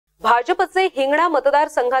भाजपचे हिंगणा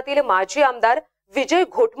मतदारसंघातील माजी आमदार विजय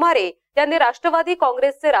घोटमारे यांनी राष्ट्रवादी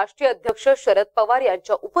काँग्रेसचे राष्ट्रीय अध्यक्ष शरद पवार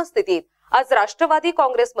यांच्या उपस्थितीत आज राष्ट्रवादी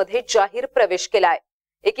काँग्रेसमध्ये जाहीर प्रवेश केलाय।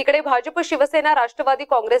 एकीकडे भाजप शिवसेना राष्ट्रवादी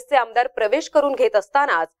काँग्रेसचे आमदार प्रवेश करून घेत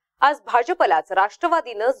असतानाच आज भाजपलाच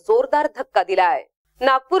राष्ट्रवादीनं जोरदार धक्का दिलाय।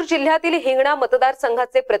 नागपूर जिल्ह्यातील हिंगणा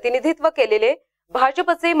मतदारसंघाचे प्रतिनिधित्व केलेले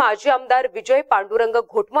भाजपचे माजी आमदार विजय पांडुरंग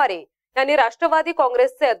घोटमारे यांनी राष्ट्रवादी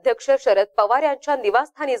काँग्रेसचे अध्यक्ष शरद पवार यांच्या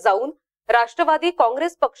निवासस्थानी जाऊन राष्ट्रवादी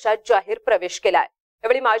काँग्रेस पक्षात जाहीर प्रवेश केलाय।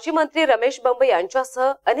 यावेळी माजी मंत्री रमेश बंब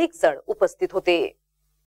यांच्यासह अनेक जण उपस्थित होते।